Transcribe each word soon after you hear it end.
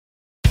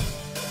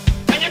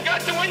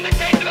got to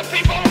indicate to the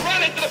people who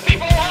run it, to the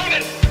people who own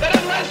it, that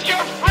unless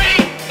you're free,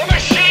 the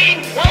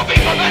machine will be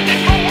prevented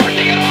from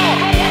working at all,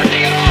 from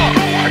working at all,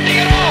 from working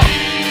at all.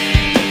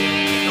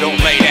 Don't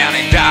lay down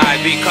and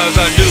die because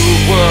a new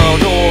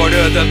world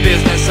order, the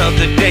business of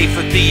the day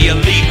for the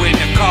elite when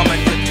they're coming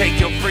to take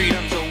your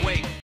freedoms away.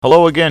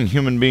 Hello again,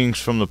 human beings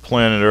from the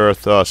planet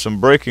Earth.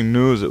 Some breaking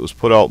news that was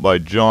put out by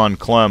John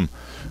Clem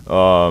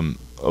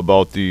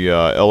about the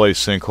LA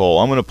sinkhole.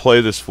 I'm going to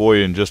play this for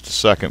you in just a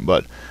second,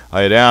 but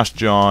I had asked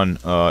John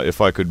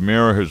if I could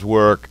mirror his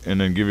work and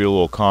then give you a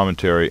little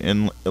commentary.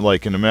 In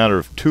a matter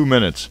of 2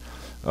 minutes,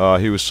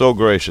 he was so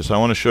gracious. I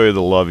want to show you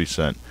the love he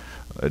sent.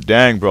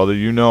 Dang, brother,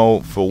 you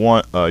for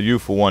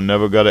one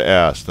never got to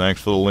ask.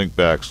 Thanks for the link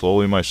back.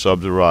 Slowly my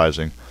subs are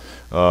rising.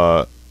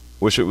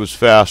 Wish it was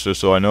faster,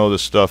 so I know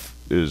this stuff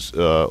is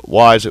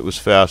wise. It was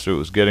faster. It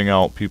was getting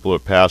out. People are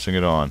passing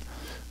it on.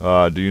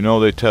 Do you know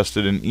they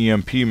tested an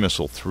EMP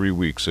missile 3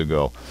 weeks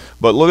ago?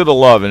 But look at the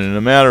love, and in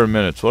a matter of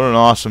minutes, what an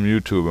awesome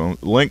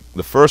YouTuber.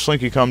 The first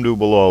link you come to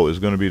below is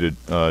going to be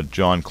to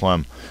John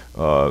Clem,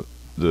 the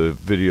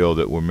video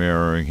that we're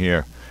mirroring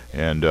here.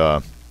 And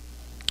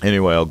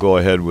anyway, I'll go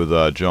ahead with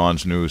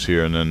John's news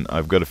here, and then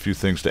I've got a few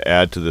things to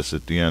add to this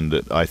at the end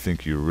that I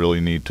think you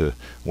really need to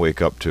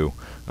wake up to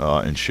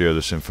and share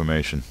this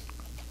information.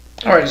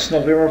 Alright, it's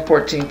November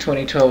 14,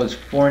 2012. It's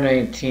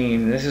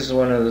 4:19. This is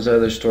one of those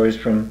other stories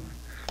from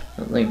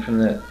a link from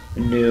the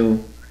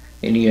new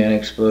Indiana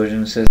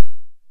explosion. It says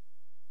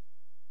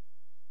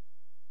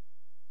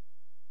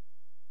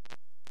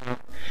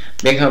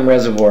Big Hum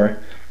Reservoir.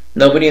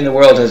 Nobody in the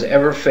world has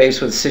ever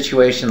faced with a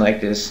situation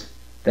like this.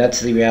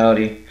 That's the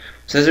reality. It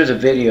says there's a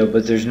video,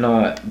 but there's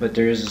not. But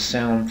there is a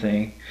sound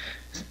thing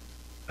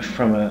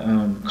from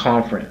a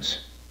conference.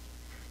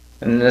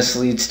 And this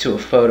leads to a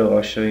photo.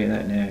 I'll show you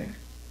that next.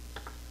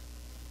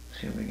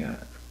 Let's see what we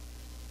got.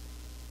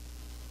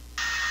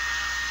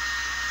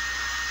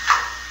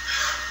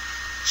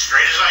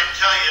 Straight as I can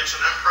tell you, it's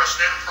an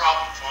unprecedented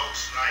problem,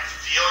 folks, and I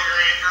feel your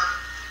anger.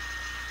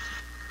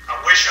 I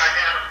wish I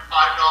had a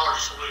 $5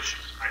 solution.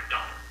 I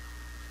don't.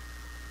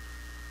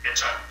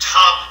 It's a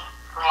tough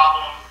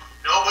problem.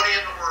 Nobody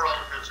in the world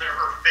has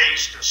ever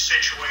faced a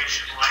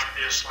situation like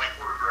this, like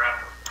we're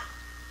grappling with.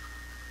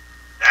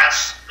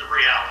 That's the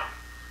reality.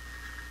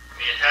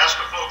 The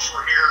Itasca folks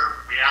were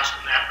here. We asked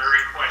them that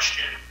very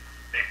question.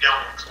 They've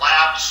dealt with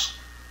collapse.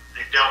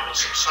 They've dealt with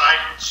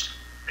subsidence.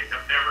 They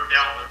have never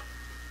dealt with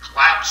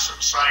collapse,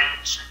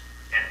 subsidence,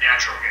 and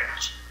natural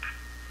gas.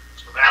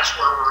 So that's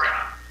where we're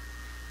at.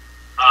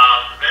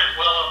 The vent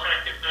well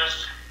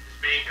effectiveness is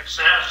being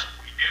assessed.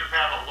 We do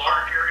have a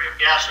large area of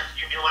gas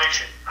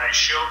accumulation. I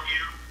showed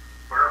you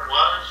where it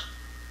was.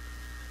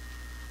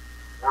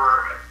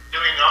 We're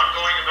doing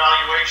ongoing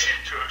evaluation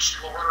to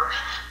explore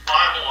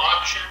viable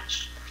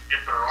options,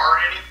 if there are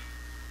any.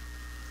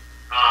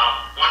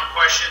 One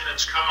question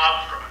that's come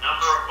up from a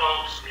number of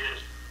folks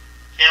is,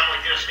 can we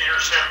just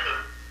intercept the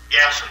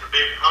gas in the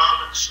Big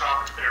Hum and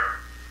stop it there?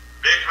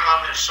 Big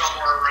Hum is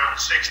somewhere around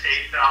 6,000 to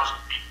 8,000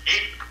 feet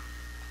deep.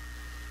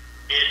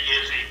 It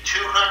is a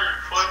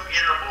 200-foot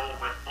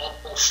interval with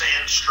multiple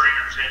sand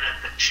stringers in it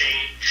that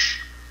change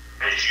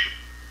as you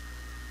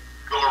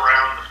go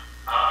around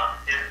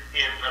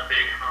in the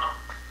Big Hum.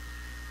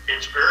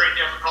 It's very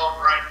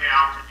difficult right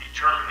now to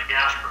determine the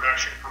gas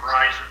production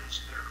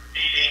horizons that are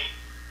feeding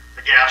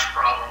the gas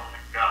problem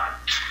we've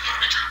got.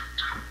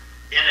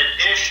 In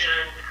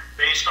addition,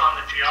 based on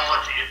the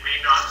geology, it may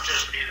not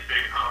just be the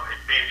Big Hum,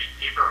 it may be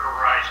deeper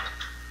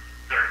horizons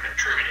that are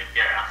contributing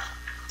gas.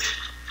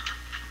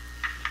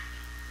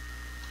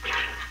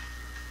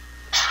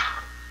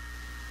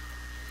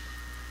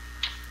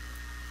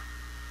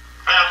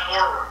 Fast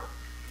forward.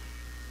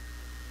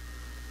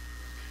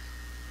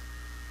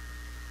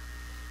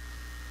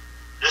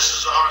 This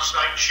is on a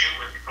site shoot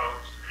with you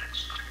folks.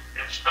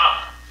 It's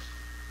tough.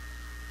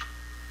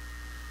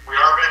 We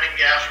are venting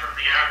gas from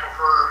the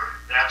aquifer.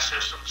 That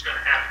system's going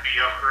to have to be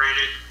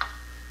upgraded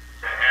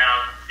to have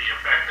the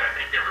effect I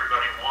think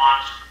everybody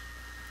wants.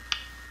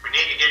 We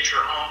need to get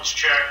your homes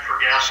checked for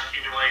gas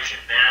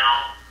accumulation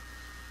now.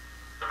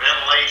 The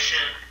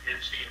ventilation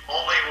is the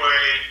only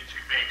way to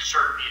make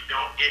certain you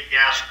don't get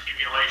gas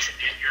accumulation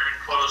in your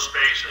enclosed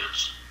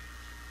spaces.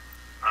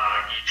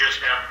 You just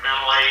have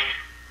ventilate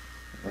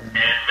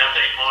and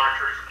methane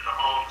monitors in the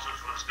homes. This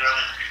was done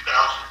in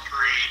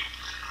 2003.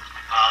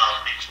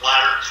 These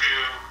latter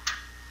two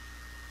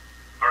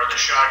are the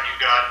shot you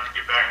got to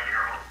get back to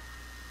your home.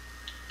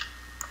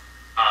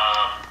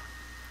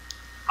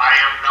 I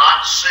am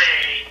not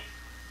saying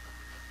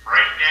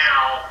right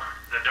now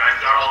that I've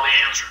got all the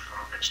answers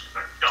on this,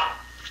 because I don't.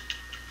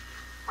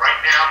 Right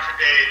now,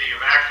 today, the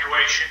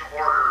evacuation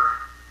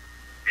order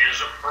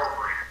is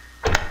appropriate.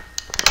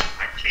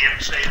 I can't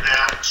say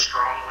that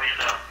strongly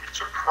enough. It's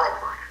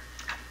appropriate.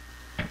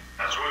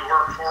 As we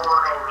work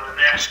forward over the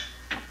next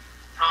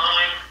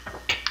time,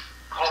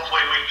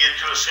 hopefully we get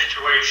to a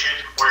situation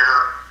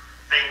where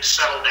things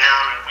settle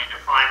down and we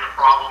define the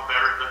problem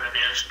better than it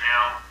is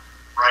now.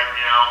 Right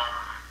now,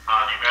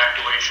 the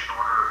evacuation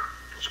order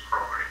is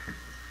appropriate.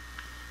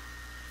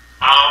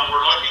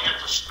 We're looking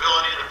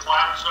stability of the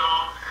collapse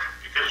zone,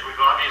 because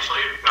we've obviously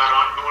got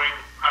ongoing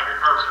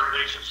hydrocarbon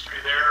releases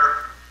through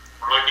there.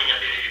 We're looking at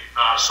the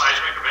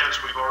seismic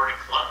events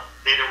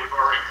data we've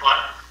already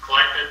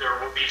collected. There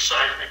will be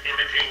seismic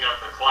imaging of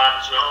the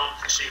collapse zone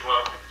to see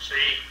what we can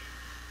see,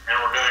 and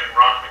we're doing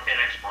rock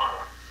mechanics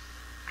modeling.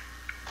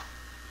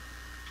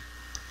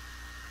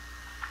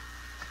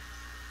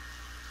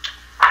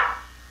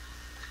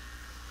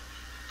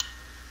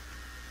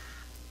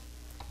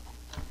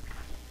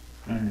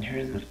 And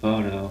here's the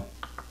photo.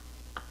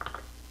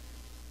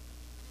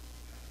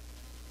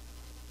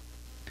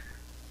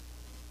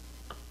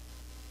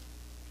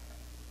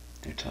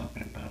 They're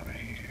talking about right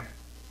here.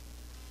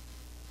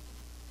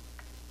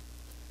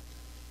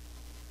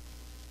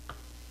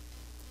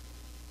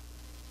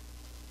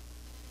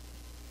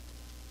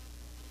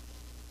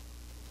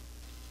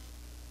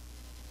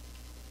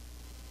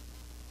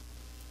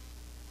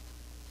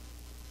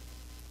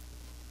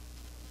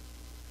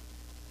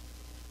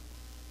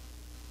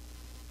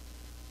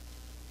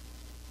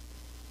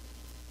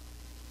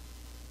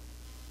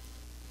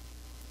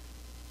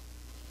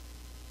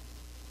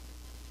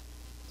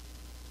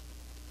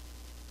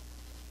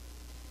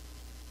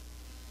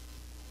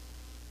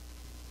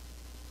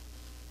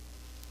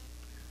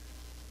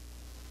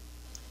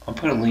 I'll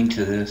put a link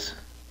to this.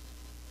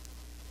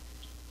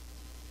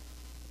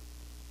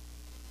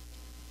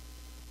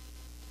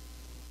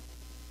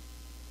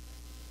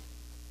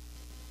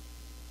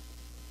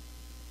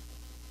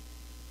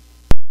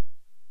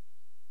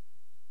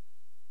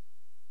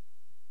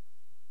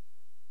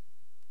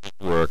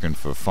 Work and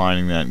for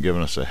finding that and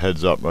giving us a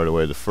heads up right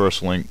away. The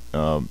first link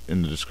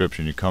in the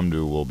description you come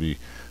to will be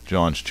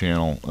John's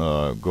channel.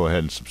 Go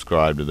ahead and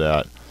subscribe to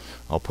that.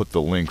 I'll put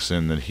the links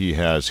in that he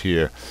has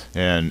here.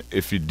 And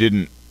if you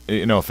didn't,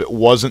 if it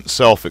wasn't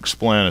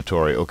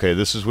self-explanatory, okay,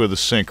 this is where the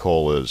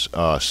sinkhole is.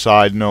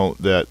 Side note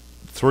that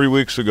 3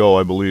 weeks ago,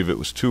 I believe it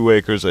was 2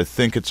 acres. I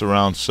think it's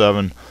around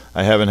 7.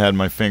 I haven't had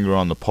my finger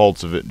on the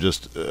pulse of it,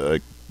 just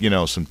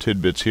some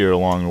tidbits here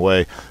along the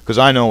way, because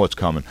I know what's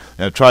coming.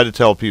 And I've tried to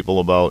tell people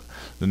about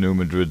the new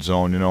Madrid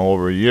zone.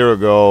 Over a year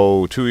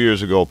ago, 2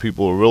 years ago,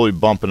 people were really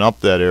bumping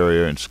up that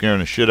area and scaring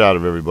the shit out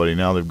of everybody.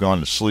 Now they've gone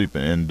to sleep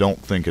and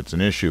don't think it's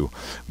an issue.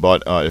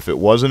 But if it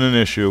wasn't an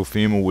issue,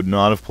 FEMA would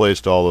not have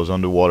placed all those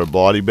underwater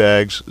body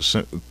bags.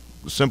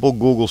 Simple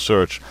Google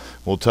search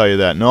will tell you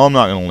that. No, I'm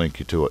not going to link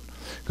you to it.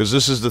 Because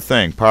this is the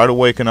thing. Part of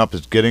waking up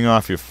is getting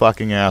off your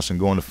fucking ass and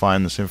going to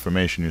find this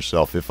information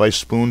yourself. If I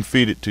spoon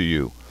feed it to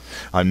you,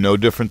 I'm no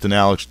different than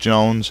Alex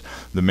Jones,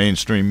 the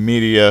mainstream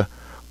media.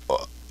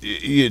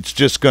 It's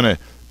just going to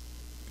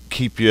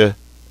keep you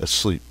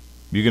asleep.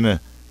 You're going to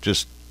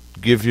just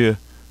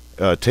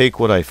take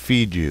what I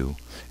feed you,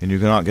 and you're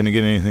not going to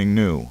get anything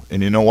new.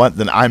 And you know what?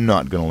 Then I'm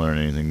not going to learn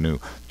anything new.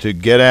 To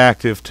get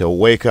active, to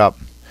wake up,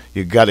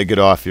 you got to get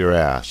off your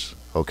ass,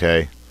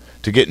 okay?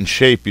 To get in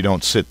shape, you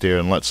don't sit there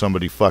and let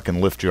somebody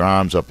fucking lift your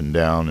arms up and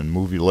down and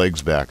move your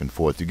legs back and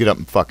forth. You get up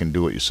and fucking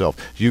do it yourself.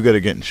 You got to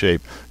get in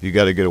shape. You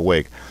got to get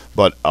awake.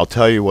 But I'll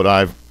tell you what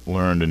I've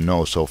learned and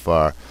know so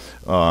far.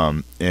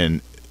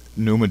 In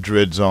New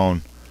Madrid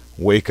zone,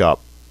 wake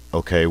up.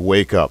 Okay,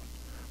 wake up.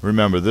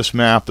 Remember, this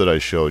map that I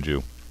showed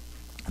you,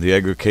 the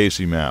Edgar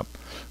Casey map,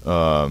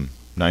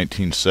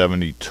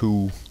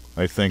 1972,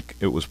 I think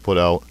it was put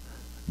out.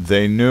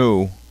 They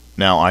knew.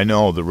 Now, I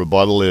know the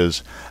rebuttal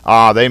is,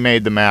 they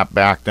made the map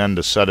back then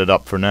to set it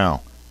up for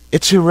now.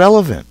 It's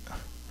irrelevant.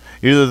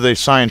 Either they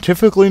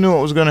scientifically knew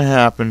it was going to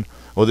happen,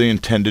 or they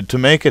intended to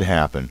make it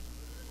happen.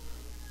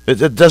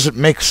 It doesn't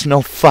make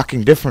no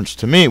fucking difference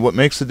to me. What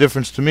makes the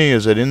difference to me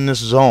is that in this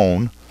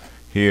zone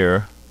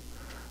here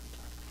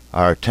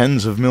are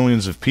tens of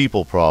millions of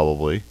people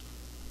probably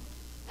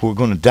who are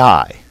going to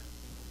die.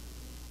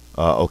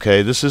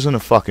 Okay, this isn't a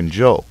fucking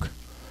joke.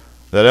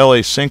 That LA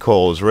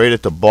sinkhole is right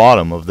at the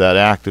bottom of that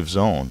active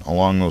zone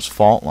along those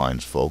fault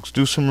lines, folks.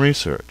 Do some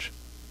research.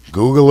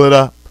 Google it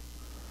up.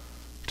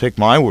 Take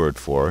my word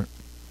for it.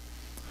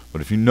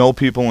 But if you know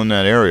people in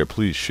that area,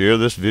 please share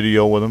this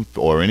video with them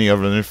or any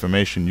other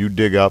information you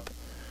dig up.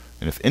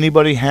 And if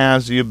anybody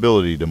has the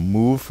ability to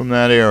move from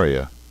that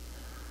area,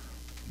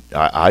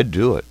 I'd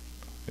do it.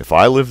 If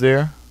I lived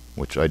there,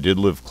 which I did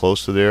live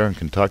close to there in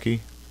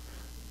Kentucky,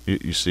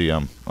 you see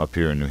I'm up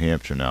here in New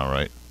Hampshire now,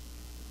 right?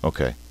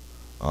 Okay.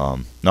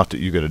 Not that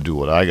you got to do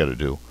what I got to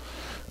do,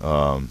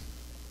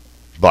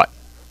 but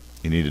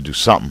you need to do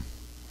something.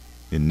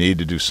 You need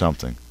to do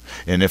something.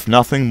 And if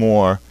nothing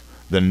more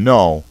than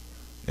know,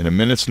 in a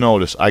minute's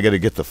notice, I got to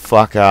get the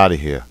fuck out of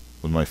here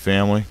with my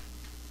family,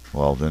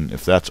 well, then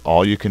if that's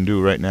all you can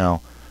do right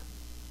now,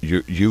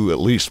 you at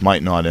least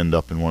might not end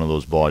up in one of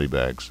those body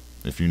bags.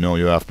 If you know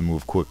you have to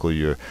move quickly,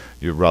 your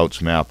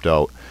route's mapped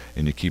out,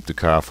 and you keep the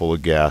car full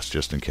of gas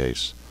just in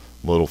case.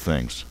 Little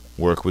things.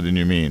 Work within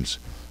your means.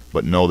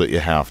 But know that you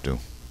have to.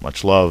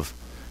 Much love.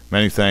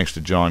 Many thanks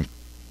to John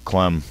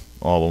Clem.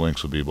 All the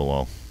links will be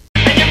below.